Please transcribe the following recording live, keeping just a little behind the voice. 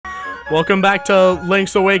Welcome back to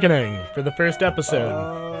Link's Awakening for the first episode.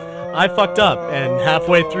 I fucked up, and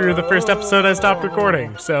halfway through the first episode I stopped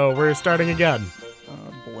recording, so we're starting again.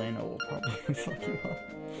 Bueno will probably fuck you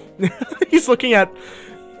up. He's looking at...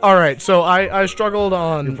 Alright, so I struggled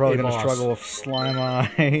on You're probably a gonna boss. struggle with Slime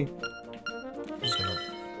Eye. Just gonna-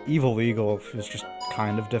 Evil Eagle is just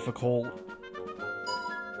kind of difficult.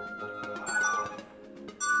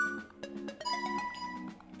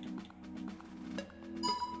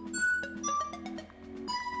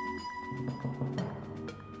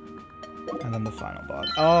 And then the final boss.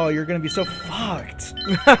 Oh, you're gonna be so fucked!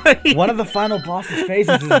 One of the final boss's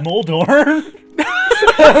faces is Moldor!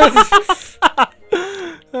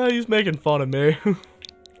 He's making fun of me.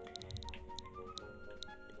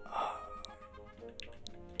 Oh,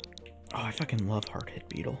 I fucking love Hard Hit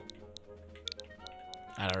Beetle.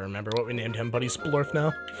 I don't remember what we named him, but he's Splorf now.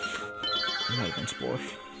 It might have been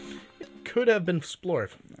Splorf. Could have been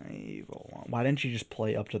Splorf. Why didn't you just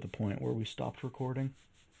play up to the point where we stopped recording?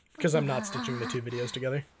 Because I'm not stitching the two videos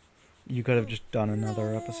together. You could have just done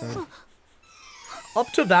another episode.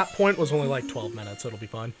 Up to that point was only like 12 minutes, it'll be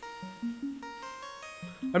fine.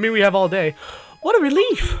 I mean, we have all day. What a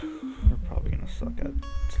relief! You're probably gonna suck at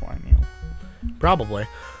Slime Meal. Probably.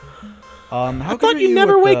 How I good thought are you'd you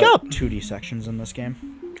never with wake the up. 2D sections in this game.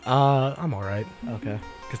 I'm alright. Okay.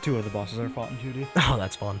 Because two of the bosses are fought in 2D. Oh,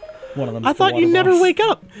 that's fun. One of them. I thought you'd never wake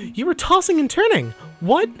up. You were tossing and turning.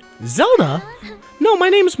 What? Zelda? No, my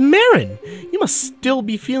name's Marin. You must still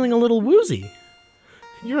be feeling a little woozy.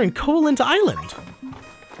 You're in Colent Island.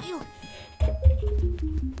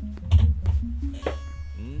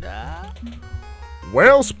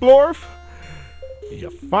 Well, Splorf, you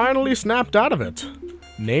finally snapped out of it.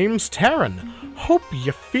 Name's Terran. Hope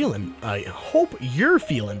you're feeling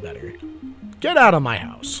better. Get out of my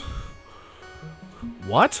house.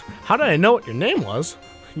 What? How did I know what your name was?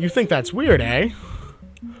 You think that's weird, eh?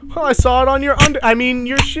 Well, I saw it on your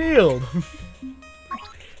your shield.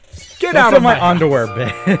 Get out of my my underwear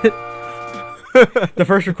bit. The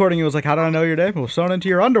first recording, it was like, how did I know your name? It was sewn into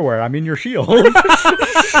your underwear. I mean, your shield.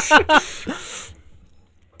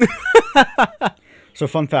 So,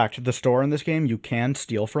 fun fact: the store in this game, you can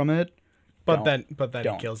steal from it, But then it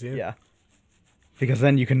don't. kills you. Yeah. Because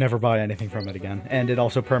then you can never buy anything from it again. And it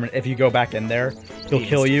also if you go back in there, he'll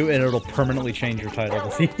kill you and it'll permanently change your title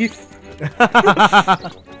to thief.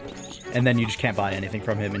 And then you just can't buy anything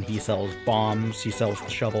from him, and he sells bombs, he sells the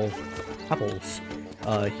shovel, apples.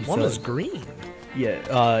 One is green.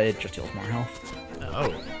 Yeah, it just deals more health.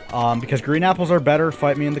 Oh. Because green apples are better,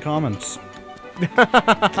 fight me in the comments.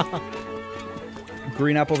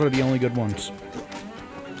 Green apples are the only good ones.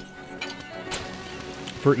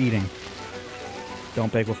 For eating.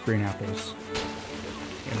 Don't bake with green apples.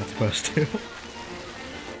 You're not supposed to.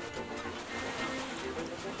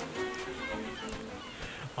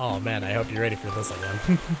 Oh man, I hope you're ready for this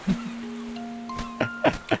again.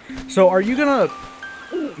 So, are you gonna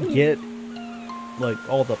get, like,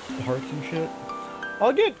 all the hearts and shit?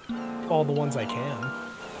 I'll get all the ones I can.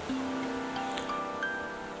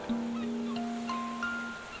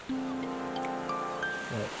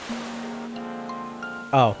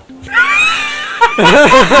 Oh.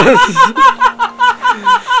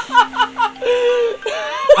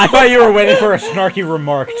 I thought you were waiting for a snarky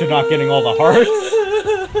remark to not getting all the hearts.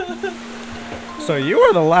 So you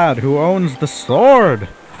are the lad who owns the sword.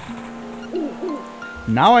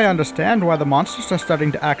 Now I understand why the monsters are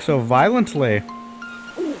starting to act so violently.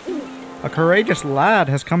 A courageous lad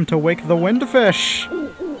has come to wake the windfish.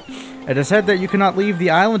 It is said that you cannot leave the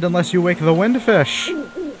island unless you wake the windfish.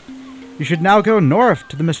 You should now go north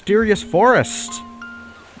to the mysterious forest.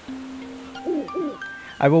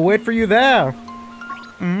 I will wait for you there.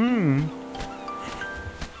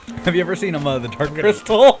 Have you ever seen the Dark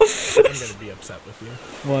Crystal? I'm gonna be upset with you.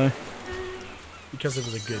 What? Because it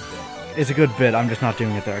was a good bit. It's a good bit. I'm just not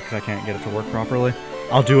doing it there because I can't get it to work properly.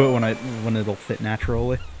 I'll do it when it'll fit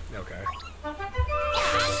naturally. Okay.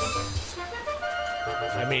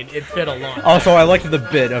 I mean, it fit a lot. Also, I liked the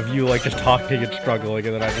bit of you like just talking and struggling,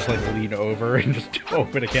 and then I just like lean over and just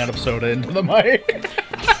open a can of soda into the mic.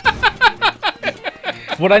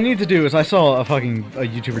 What I need to do is I saw a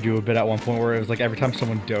YouTuber do a bit at one point where it was like every time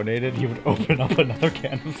someone donated, he would open up another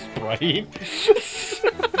can of Sprite.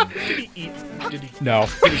 Did he eat? No.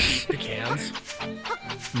 Did he eat the cans?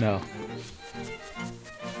 No.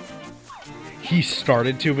 He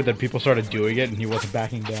started to, but then people started doing it, and he wasn't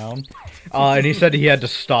backing down. And he said he had to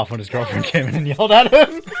stop when his girlfriend came in and yelled at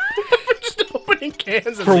him. Just opening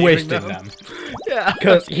cans and For leaving wasting them. Yeah.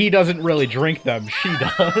 Because he doesn't really drink them, she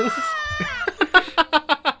does.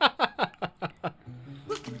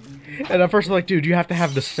 And at first I'm like, dude, you have to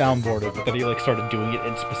have this soundboarded. But then he like started doing it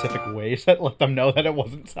in specific ways that let them know that it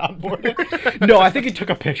wasn't soundboarded. No, I think he took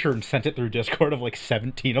a picture and sent it through Discord of like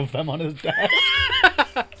 17 of them on his desk.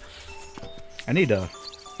 I need to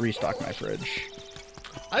restock my fridge.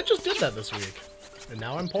 I just did that this week, and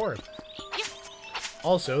now I'm poor.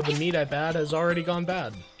 Also, the meat I bad has already gone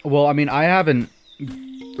bad. Well, I mean, I haven't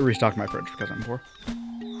restocked my fridge because I'm poor.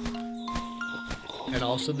 And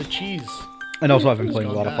also the cheese. And also I've been playing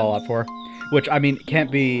a gone lot of bad. Fallout 4. Which, I mean,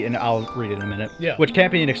 can't be, and I'll read it in a minute. Yeah. Which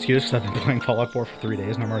can't be an excuse because I've been playing Fallout 4 for 3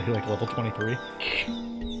 days and I'm already like level 23.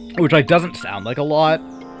 Which like doesn't sound like a lot,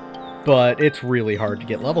 but it's really hard to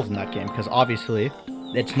get levels in that game because obviously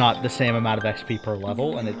it's not the same amount of XP per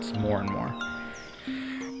level and it's more and more.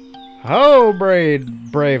 Oh,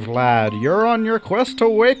 brave lad, you're on your quest to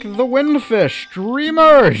wake the Windfish.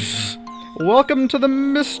 Dreamers! Welcome to the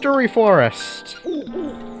Mystery Forest.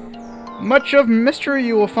 Much of mystery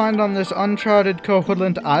you will find on this uncharted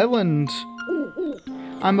Coquitlant Island.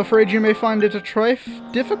 I'm afraid you may find it a trifle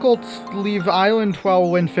difficult to leave island while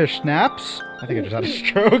Windfish naps. I think I just had a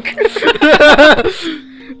stroke.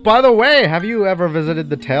 By the way, have you ever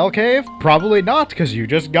visited the Tail Cave? Probably not, because you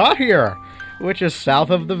just got here. Which is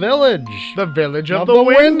south of the village. The village of the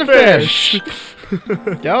Windfish.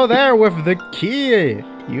 Go there with the key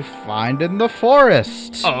you find in the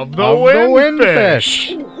forest Of the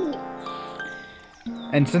Windfish.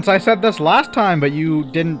 And since I said this last time, but you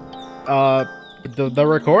didn't, the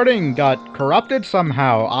recording got corrupted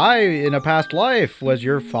somehow. I, in a past life, was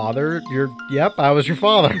your father. Yep, I was your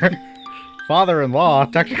father. Father-in-law,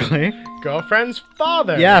 technically. Girlfriend's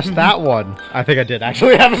father. Yes, that one. I think I did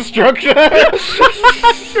actually have a stroke. I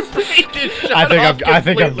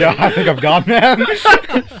think I'm gone, man.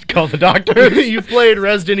 Call the doctor. You played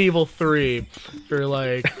Resident Evil 3 for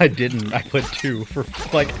like... I didn't. I played 2 for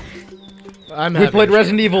like... We played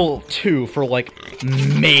Resident Evil 2 for like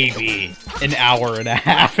maybe an hour and a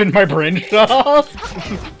half and my brain shut off.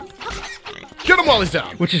 Get him while he's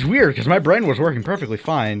down. Which is weird because my brain was working perfectly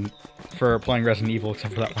fine for playing Resident Evil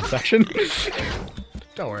except for that one section.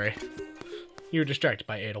 Don't worry. You were distracted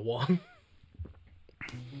by Ada Wong.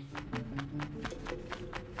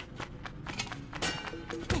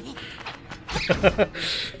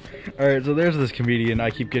 Alright, so there's this comedian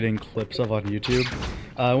I keep getting clips of on YouTube.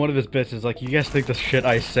 One of his bits is like, you guys think the shit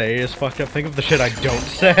I say is fucked up? Think of the shit I don't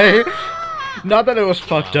say. Not that it was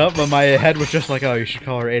fucked up, but my head was just like, oh, you should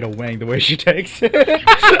call her Ada Wang the way she takes it.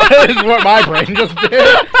 That is what my brain just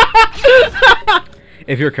did.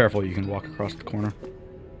 If you're careful, you can walk across the corner.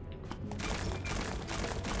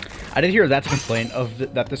 I did hear that's a complaint of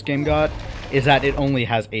that this game got, is that it only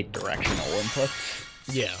has 8 directional inputs.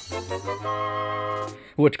 Yeah.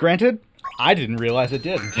 Which, granted, I didn't realize it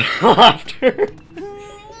did until after.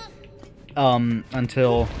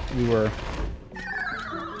 Until we were...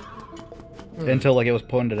 Until, like, it was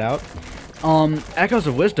pointed out. Echoes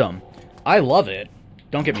of Wisdom. I love it.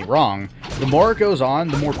 Don't get me wrong. The more it goes on,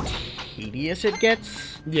 the more tedious it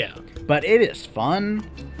gets. Yeah. But it is fun.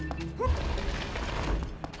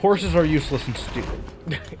 Horses are useless and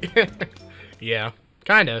stupid. Yeah.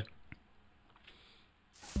 Kinda.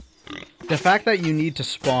 The fact that you need to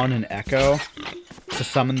spawn an Echo to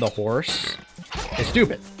summon the horse is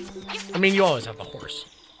stupid. I mean, you always have the horse.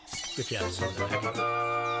 If you have something like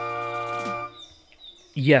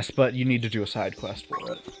Yes, but you need to do a side quest for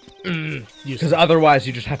it. Because Useless. otherwise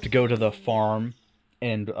you just have to go to the farm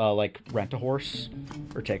and, like, rent a horse.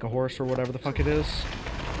 Or take a horse, or whatever the fuck it is.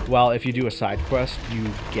 Well, if you do a side quest, you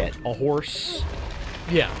get a horse.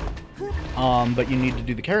 Yeah. But you need to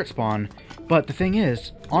do the carrot spawn. But the thing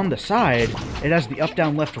is, on the side, it has the up,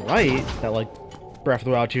 down, left, right that, like, Breath of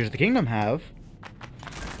the Wild, Tears of the Kingdom have.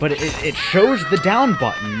 But it shows the down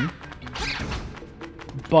button.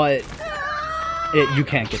 But you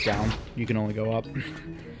can't get down. You can only go up.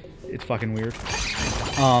 It's fucking weird.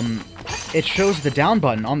 It shows the down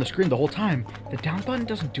button on the screen the whole time. The down button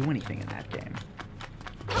doesn't do anything in that game.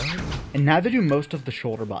 And neither do most of the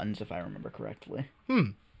shoulder buttons, if I remember correctly.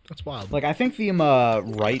 That's wild. Like, I think the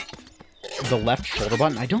the left shoulder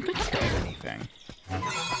button, I don't think it does anything.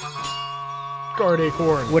 Guard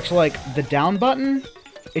Acorn. Which, like, the down button,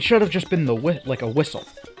 it should have just been like a whistle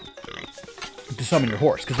to summon your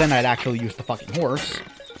horse, because then I'd actually use the fucking horse.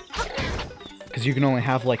 Because you can only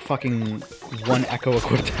have, like, fucking one Echo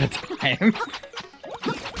equipped at a time.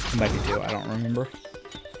 Might be 2, I don't remember.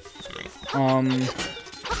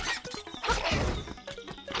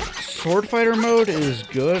 Sword fighter mode is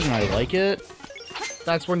good, and I like it.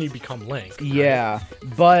 That's when you become Link. Right? Yeah,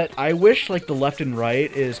 but I wish, like, the left and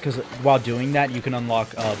right is, because while doing that, you can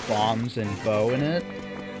unlock bombs and bow in it.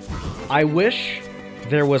 I wish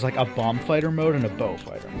there was like a bomb fighter mode and a bow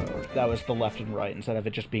fighter mode. That was the left and right instead of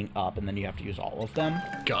it just being up and then you have to use all of them.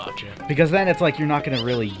 Gotcha. Because then it's like you're not going to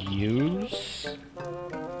really use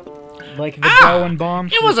like the bow and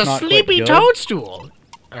bombs. It was a sleepy toadstool.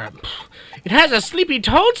 It has a sleepy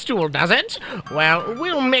toadstool, does it? Well,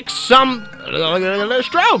 we'll mix some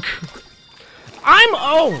stroke. I'm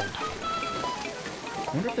old.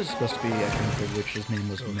 I wonder if this is supposed to be a character which's name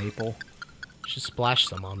was Maple. She splashed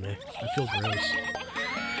some on me. I feel gross.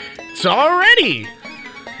 It's already.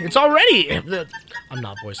 I'm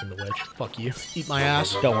not voicing the witch. Fuck you. Eat my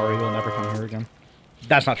ass. Don't worry, you'll never come here again.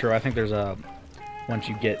 That's not true. I think there's a... Once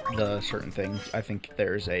you get the certain thing, I think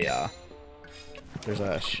there's a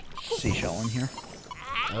seashell in here.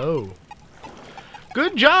 Oh.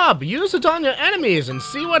 Good job! Use it on your enemies and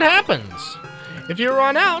see what happens. If you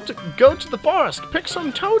run out, go to the forest, pick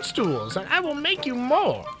some toadstools, and I will make you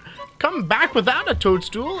more. Come back without a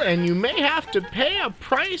toadstool, and you may have to pay a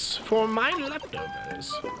price for my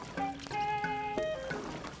leftovers.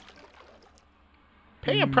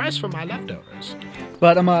 Pay a price for my leftovers.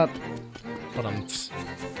 But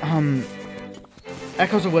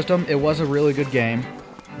Echoes of Wisdom, it was a really good game.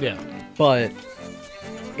 Yeah. But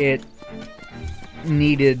it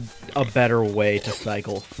needed a better way to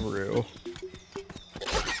cycle through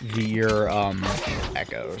your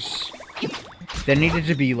echoes. They needed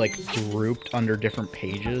to be like grouped under different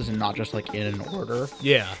pages and not just like in an order.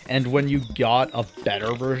 Yeah. And when you got a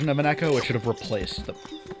better version of an echo, it should have replaced the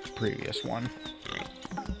previous one.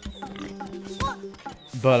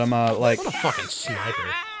 But I'm like, what a fucking sniper.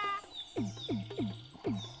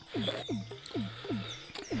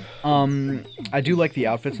 I do like the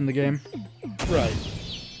outfits in the game. Right.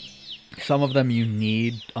 Some of them you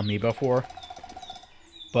need amiibo for,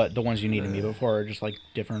 but the ones you need amiibo for are just like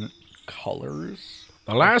different colors.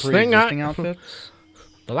 The last thing I outfits.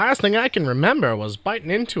 The last thing I can remember was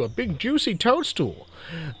biting into a big juicy toadstool.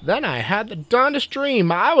 Then I had the darndest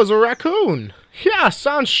dream I was a raccoon. Yeah,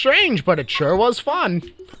 sounds strange, but it sure was fun.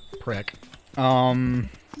 Prick.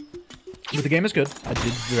 But the game is good. I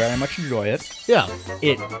did very much enjoy it. Yeah.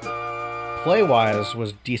 It, play-wise,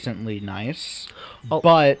 was decently nice,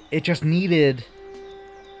 but it just needed,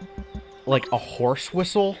 like, a horse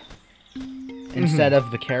whistle instead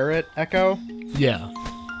of the carrot echo. Yeah.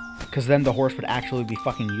 Because then the horse would actually be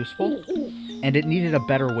fucking useful. And it needed a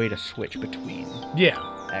better way to switch between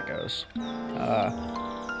echoes.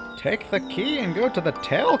 Take the key and go to the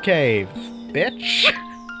tail cave, bitch!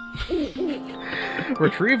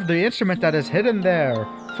 Retrieve the instrument that is hidden there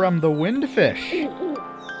from the windfish.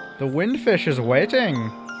 The windfish is waiting,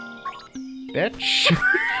 bitch.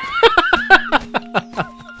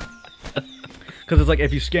 Because it's like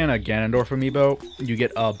if you scan a Ganondorf amiibo, you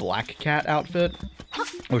get a black cat outfit,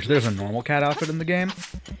 which there's a normal cat outfit in the game.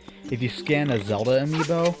 If you scan a Zelda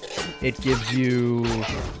amiibo, it gives you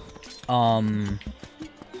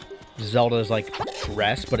Zelda's like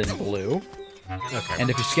dress but in blue. Okay. And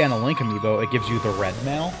if you scan a Link amiibo, it gives you the red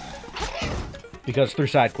mail. Because through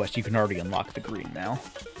side quests, you can already unlock the green mail.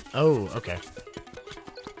 Oh, okay.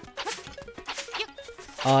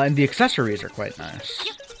 And the accessories are quite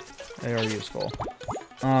nice. They are useful.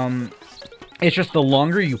 It's just the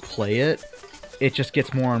longer you play it, it just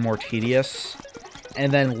gets more and more tedious.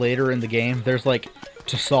 And then later in the game, there's like,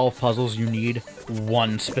 to solve puzzles, you need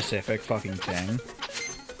one specific fucking thing.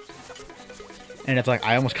 And it's like,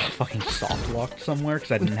 I almost got fucking soft-locked somewhere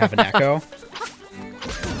because I didn't have an echo.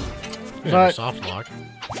 Yeah, but soft lock.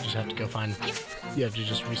 You just have to go find... You have to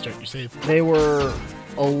just restart your save. They were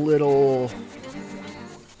a little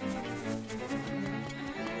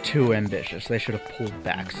too ambitious. They should have pulled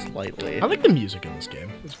back slightly. I like the music in this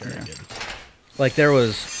game. It's very good. Like, there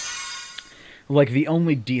was... Like, the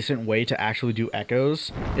only decent way to actually do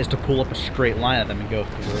echoes is to pull up a straight line at them and go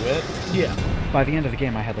through it. Yeah. By the end of the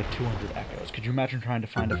game, I had like 200 echoes. Could you imagine trying to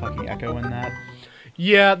find a fucking echo in that?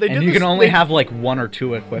 Yeah, they did. And you can only have like one or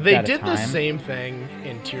two equipped at a time. They did the same thing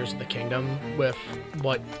in Tears of the Kingdom with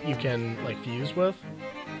what you can like fuse with.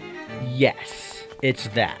 Yes, it's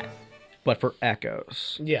that, but for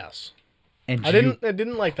echoes. Yes. And I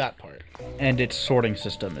didn't like that part. And its sorting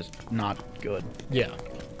system is not good. Yeah.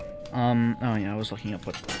 Oh yeah, I was looking up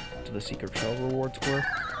what the secret shell rewards were.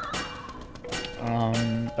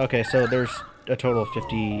 Okay, so there's a total of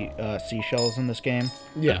 50 seashells in this game.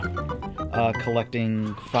 Yeah.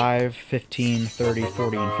 Collecting 5, 15, 30,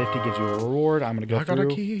 40, and 50 gives you a reward. I'm gonna go through. I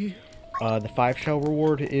got a key. The 5 shell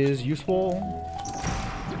reward is useful.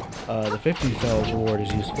 The 50 shell reward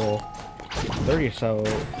is useful. 30 shell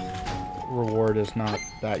reward is not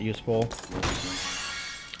that useful.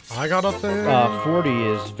 I got a thing. 40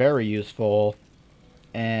 is very useful.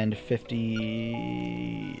 And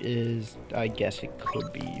 50 is, I guess it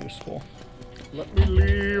could be useful. Let me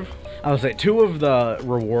leave. I would say 2 of the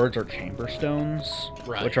rewards are chamber stones,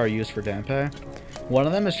 Right. which are used for Denpei. One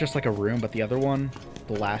of them is just like a room, but the other one,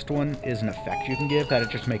 the last one, is an effect you can give that it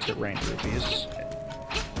just makes it rain rupees.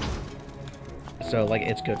 So, like,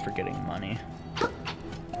 it's good for getting money.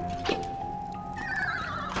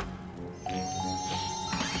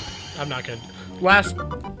 I'm not gonna.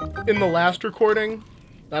 In the last recording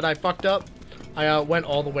that I fucked up, I went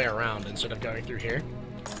all the way around instead of going through here,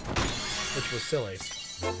 which was silly.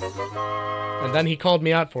 And then he called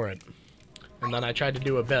me out for it. And then I tried to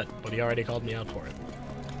do a bit, but he already called me out for it.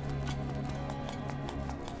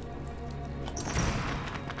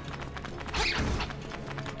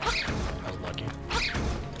 I was lucky.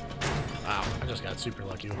 Wow, I just got super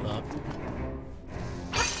lucky with that.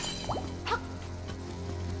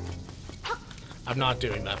 I'm not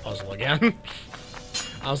doing that puzzle again.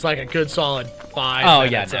 I was like a good solid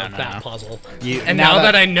 5 minutes of that puzzle. And now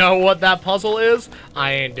that I know what that puzzle is,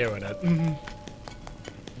 I ain't doing it.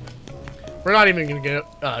 We're not even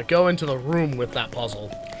gonna go into the room with that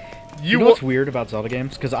puzzle. You know what's weird about Zelda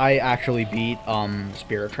games? Because I actually beat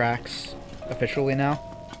Spirit Tracks officially now.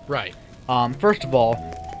 Right. First of all,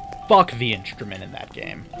 fuck the instrument in that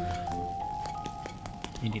game.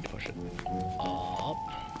 You need to push it. Up.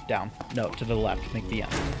 Down. No, to the left. Make the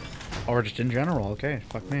end. Or just in general. Okay,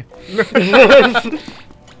 fuck me.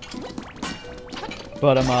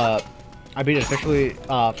 But I beat it officially.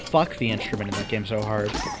 Fuck the instrument in that game so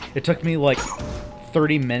hard. It took me like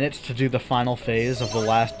 30 minutes to do the final phase of the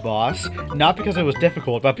last boss. Not because it was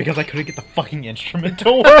difficult, but because I couldn't get the fucking instrument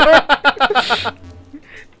to work.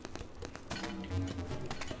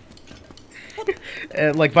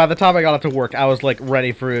 And, like, by the time I got it to work, I was like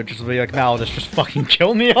ready for it just to be like, now just fucking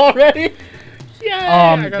kill me already.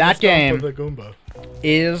 Yeah. That game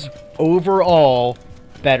is overall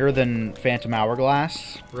better than Phantom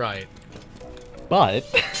Hourglass. Right. But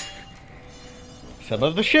some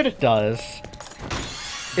of the shit it does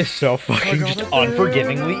is so fucking just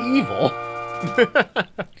unforgivingly evil.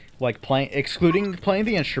 Like excluding playing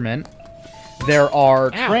the instrument, there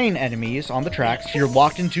are train enemies on the tracks. You're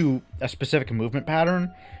locked into a specific movement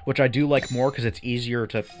pattern, which I do like more because it's easier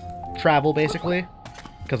to travel basically.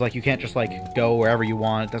 Because like you can't just like go wherever you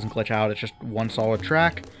want. It doesn't glitch out. It's just one solid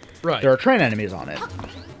track. Right. There are train enemies on it.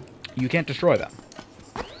 You can't destroy them.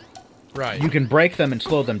 Right. You can break them and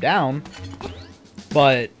slow them down,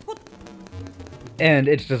 but... And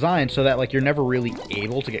it's designed so that, like, you're never really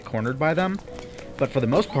able to get cornered by them. But for the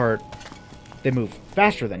most part, they move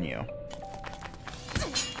faster than you.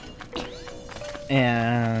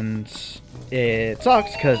 And it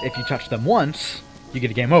sucks, because if you touch them once, you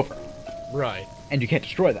get a game over. Right. And you can't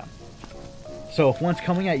destroy them. So if one's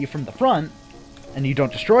coming at you from the front, and you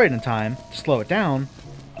don't destroy it in time to slow it down,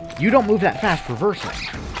 you don't move that fast reversing.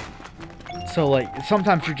 So, like,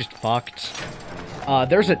 sometimes you're just fucked.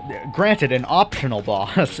 There's granted, an optional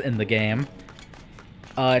boss in the game.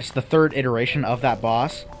 It's the 3rd iteration of that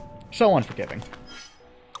boss. So unforgiving.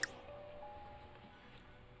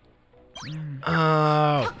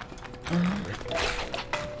 Oh.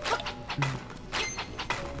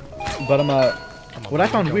 But, what I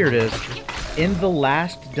found weird is, in the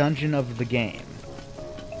last dungeon of the game,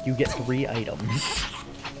 you get 3 items.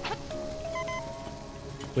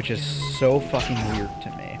 Which is so fucking weird to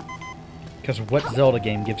me. Because what Zelda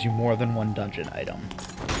game gives you more than 1 dungeon item?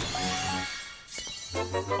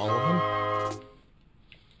 All of them?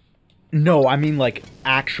 No, I mean like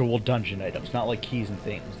actual dungeon items, not like keys and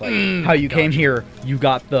things. Like how you came here, you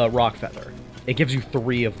got the rock feather. It gives you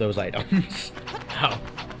 3 of those items. How?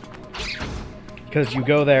 Because you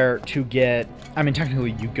go there to get... I mean,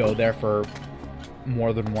 technically you go there for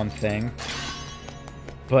more than 1 thing.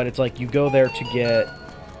 But it's like you go there to get...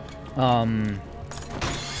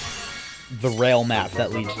 the rail map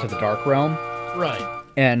that leads to the Dark Realm. Right.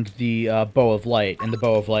 And the Bow of Light. And the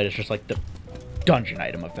Bow of Light is just like the dungeon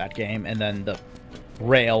item of that game. And then the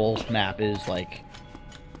rail map is like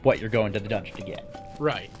what you're going to the dungeon to get.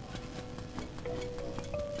 Right.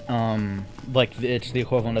 Like it's the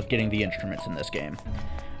equivalent of getting the instruments in this game.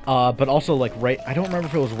 But also like I don't remember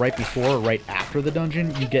if it was right before or right after the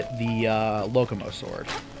dungeon, you get the Lokomo sword.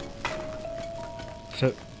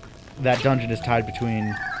 So that dungeon is tied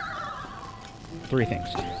between 3 things.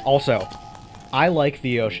 Also, I like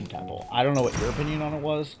the Ocean Temple. I don't know what your opinion on it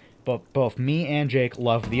was, but both me and Jake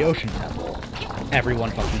love the Ocean Temple.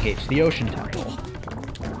 Everyone fucking hates the Ocean Temple.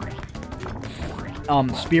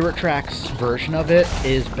 Spirit Tracks' version of it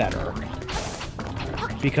is better.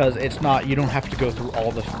 Because it's not, you don't have to go through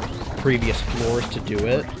all the previous floors to do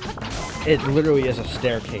it. it literally is a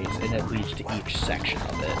staircase, and it leads to each section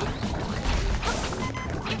of it.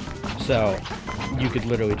 So, you could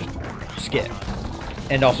literally just skip.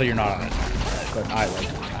 And also, you're not on a time limit, but I like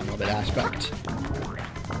the time limit aspect.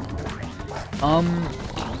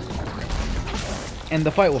 And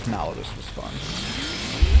the fight with Malladus was fun.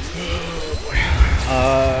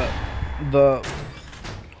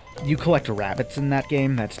 You collect rabbits in that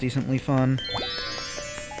game, that's decently fun.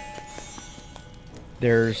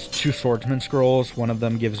 There's 2 swordsman scrolls, one of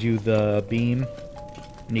them gives you the beam,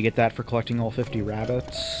 and you get that for collecting all 50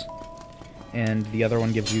 rabbits. And the other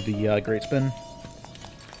one gives you the great spin.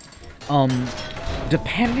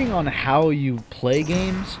 Depending on how you play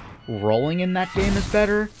games, rolling in that game is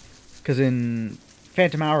better. Because in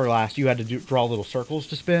Phantom Hourglass, you had to draw little circles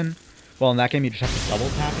to spin. Well, in that game, you just have to double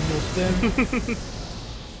tap and you'll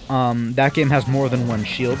spin. That game has more than one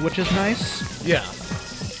shield, which is nice. Yeah.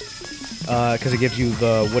 Because it gives you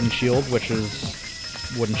the wooden shield, which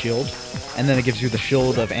is wooden shield. And then it gives you the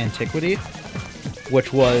Shield of Antiquity,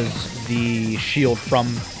 which was the shield from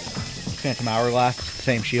Phantom Hourglass, the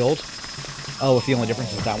same shield. Oh, with the only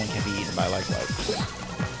difference is that one can be eaten by leg wipes.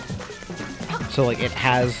 So, like, it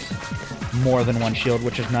has more than one shield,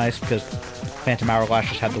 which is nice, because Phantom Hourglass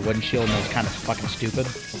just had the wooden shield, and it was kind of fucking stupid.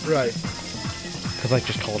 Right. Because, like,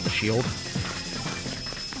 just call it the shield.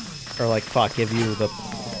 Or, like, fuck, give you the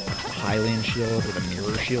Hylian shield, or the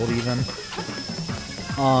mirror shield, even.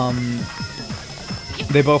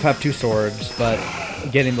 They both have 2 swords, but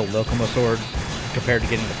getting the Lokomo sword compared to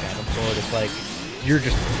getting the Phantom sword, it's like, you're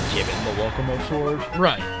just given the Lokomo sword.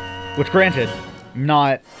 Right. Which, granted,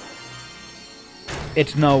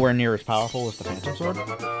 it's nowhere near as powerful as the Phantom sword.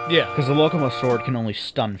 Yeah. Because the Lokomo sword can only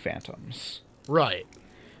stun phantoms. Right.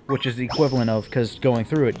 Which is the equivalent of, because going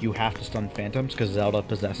through it, you have to stun phantoms, because Zelda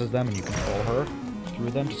possesses them, and you control her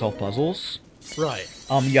through them to solve puzzles. Right.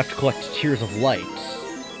 You have to collect Tears of Light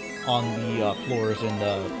on the floors in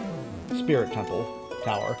the Spirit Temple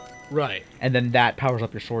Tower. Right. And then that powers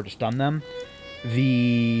up your sword to stun them.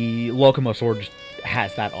 The Lokomo sword just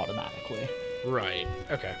has that automatically. Right.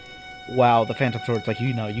 Okay. Wow, the Phantom sword's like,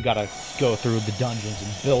 you gotta go through the dungeons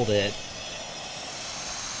and build it.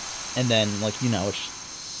 And then, like,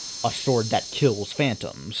 it's a sword that kills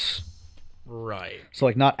phantoms. Right. So,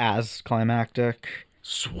 like, not as climactic.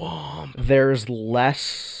 Swamp. There's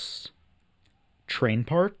less train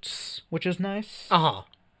parts, which is nice. Uh-huh.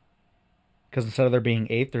 Because instead of there being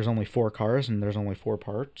 8, there's only 4 cars, and there's only 4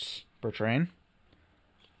 parts per train.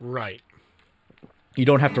 Right. You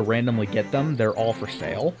don't have to randomly get them. They're all for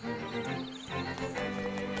sale.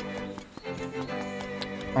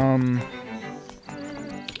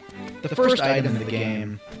 The first item in the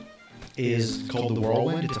game is called the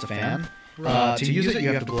Whirlwind. It's a fan. To use it,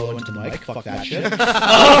 you have to blow into the mic. Fuck that shit.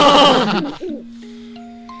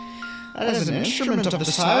 That is an instrument of the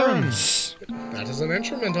sirens. That is an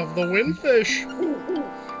instrument of the windfish.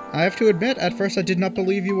 I have to admit, at first I did not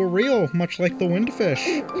believe you were real, much like the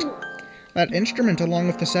windfish. That instrument, along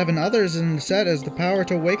with the 7 others in the set, has the power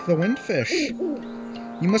to wake the windfish.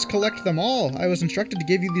 You must collect them all. I was instructed to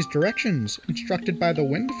give you these directions, instructed by the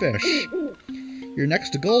windfish. Your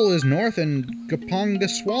next goal is north in Gaponga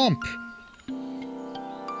Swamp.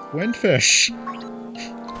 Windfish.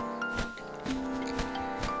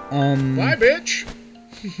 Bye, bitch.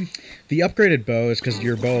 The upgraded bow is because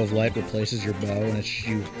your bow of light replaces your bow, and it's just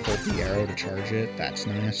you hold the arrow to charge it. That's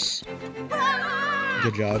nice.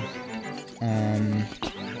 Good job. I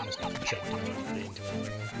almost jumped out of the into it.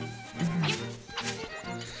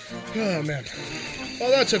 Oh, man. Well,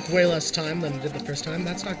 that took way less time than it did the first time.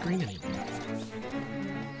 That's not green anymore.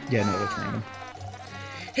 Yeah, no, it's random.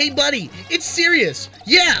 Hey, buddy, it's serious.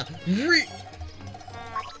 Yeah,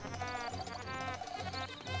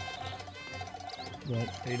 What?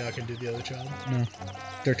 Are you not gonna do the other child? No.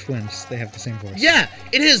 They're twins. They have the same voice. Yeah,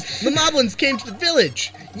 it is. The Moblins came to the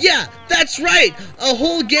village. Yeah, that's right. A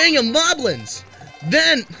whole gang of Moblins.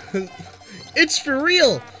 Then, it's for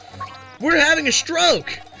real. We're having a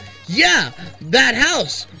stroke. Yeah, that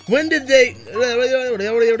house. When did they... They're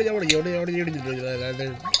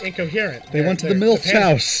incoherent. They went to the MILF's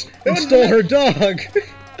house and stole her dog.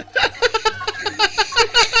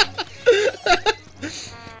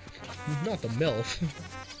 Not the MILF.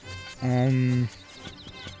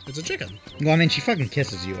 It's a chicken. Well, I mean, she fucking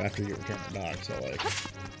kisses you after you return the dog, so, like...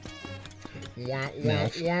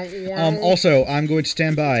 MILF. Also, I'm going to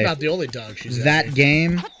stand by... It's not the only dog she's that had.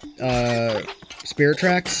 game, Spirit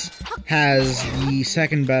Tracks, has the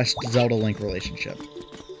second best Zelda-Link relationship.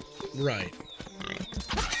 Right.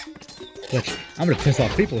 Which, I'm gonna piss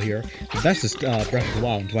off people here. The best is Breath of the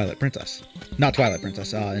Wild and Twilight Princess. Not Twilight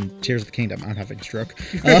Princess, and Tears of the Kingdom. I'm having a stroke.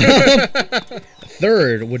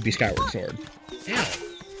 Third would be Skyward Sword. Ow.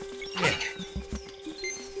 Mitch.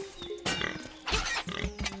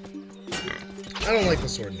 I don't like the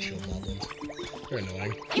Sword and Shield moblins. They're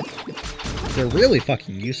annoying. They're really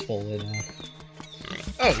fucking useful in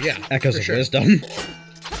Oh, yeah. Echoes of Wisdom.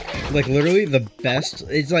 Like, literally, the best...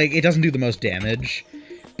 It's like, it doesn't do the most damage,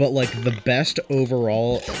 but, like, the best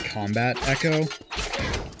overall combat Echo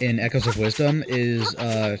in Echoes of Wisdom is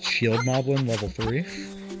Shield Moblin level 3.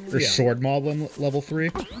 Or Sword Moblin level 3.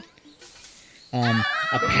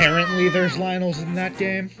 Apparently there's Lionels in that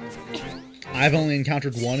game. I've only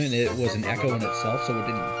encountered one, and it was an Echo in itself, so it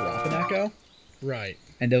didn't drop an Echo. Right.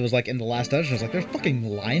 And it was like in the last dungeon, I was like, "There's fucking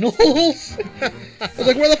Lionels." I was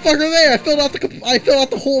like, "Where the fuck are they?" I filled out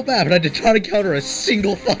the whole map, and I did not encounter a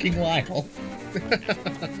single fucking Lionel. Hey,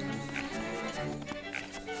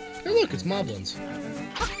 look, it's Moblins.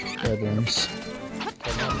 Borblins.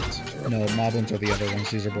 Moblins. No, Moblins are the other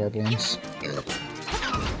ones. These are Borblins.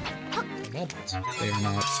 Moblins. They are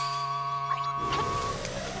not.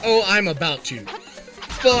 Oh, I'm about to.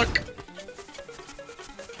 Fuck.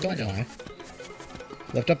 Don't lie.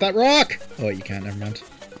 Lift up that rock! Oh, wait, you can't. Never mind.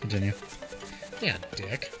 Continue. Yeah,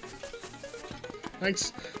 dick.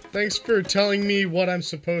 Thanks for telling me what I'm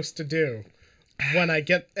supposed to do when I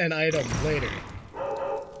get an item later.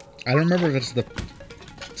 I don't remember if it's the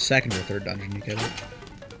second or third dungeon you get it.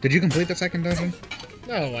 Did you complete the second dungeon?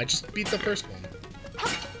 No, I just beat the first one.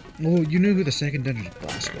 Well, you knew who the second dungeon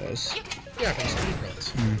boss was. Yeah, from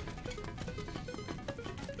speedruns.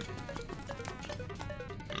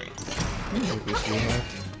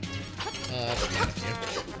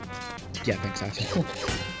 Yeah, thanks, asshole.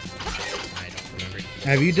 I don't remember.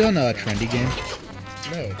 Have you done a trendy game?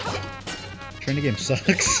 No. Trendy game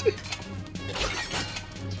sucks.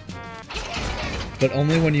 But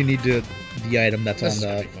only when you need the item that's This on is the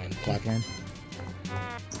gonna be fun. platform.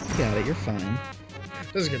 You got it, you're fine.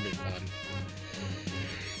 This is gonna be fun.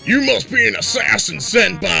 You must be an assassin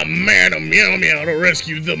sent by Madam Meow Meow to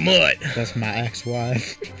rescue the mutt. That's my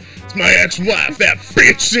ex-wife. It's my ex-wife. That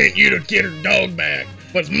bitch sent you to get her dog back.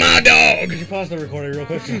 But it's my dog. Could you pause the recording real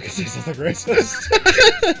quick so I can say something racist?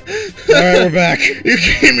 Alright, we're back. You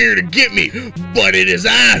came here to get me, but it is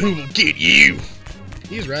I who will get you.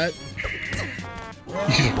 He's right.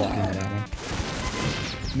 You should just walk into that one.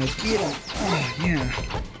 No, get him. Oh, yeah.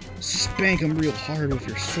 Spank him real hard with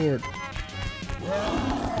your sword.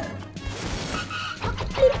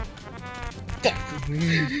 Fuck.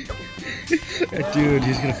 Dude,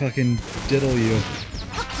 he's gonna fucking diddle you.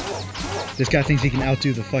 This guy thinks he can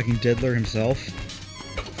outdo the fucking diddler himself.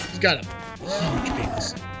 He's got a huge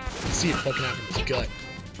penis. You can see it poking out from his gut.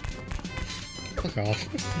 Fuck off.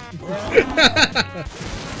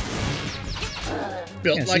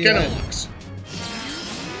 Built Yeah, like see, an ox.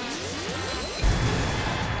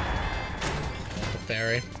 The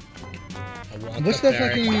fairy. I want What's the the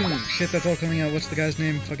fairy. fucking shit that's all coming out? What's the guy's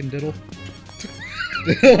name? Fucking diddle?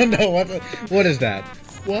 No, what is that?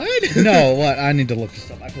 What? No, what? I need to look this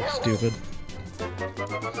up. I feel stupid.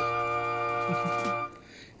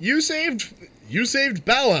 You saved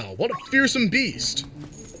Bow Wow. What a fearsome beast.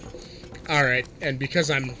 Alright, and because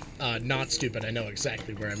I'm not stupid, I know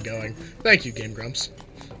exactly where I'm going. Thank you, Game Grumps.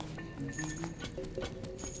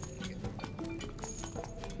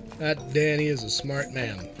 That Danny is a smart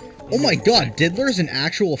man. Oh my god, diddler is an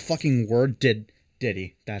actual fucking word. Diddy.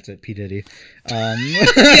 That's it, P. Diddy.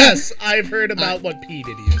 Yes, I've heard about what P.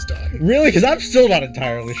 Diddy has done. Really? Because I'm still not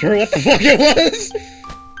entirely sure what the fuck it was.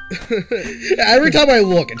 Every time I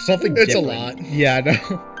look, it's something It's different. a lot. Yeah, I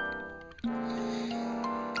know.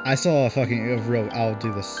 I saw a fucking I'll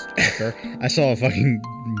do this after. I saw a fucking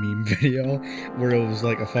meme video where it was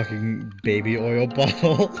like a fucking baby oil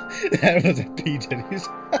bottle that was at P. Diddy's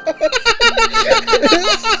house.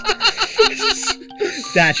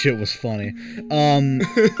 That shit was funny.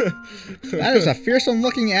 That is a fearsome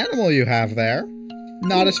looking animal you have there.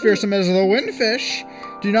 Not as fearsome as the windfish.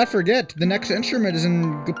 Do not forget, the next instrument is in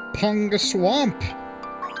Gapunga Swamp.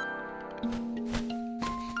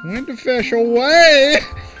 Windfish away!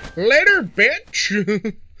 Later,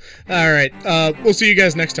 bitch! Alright, we'll see you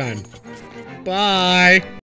guys next time. Bye!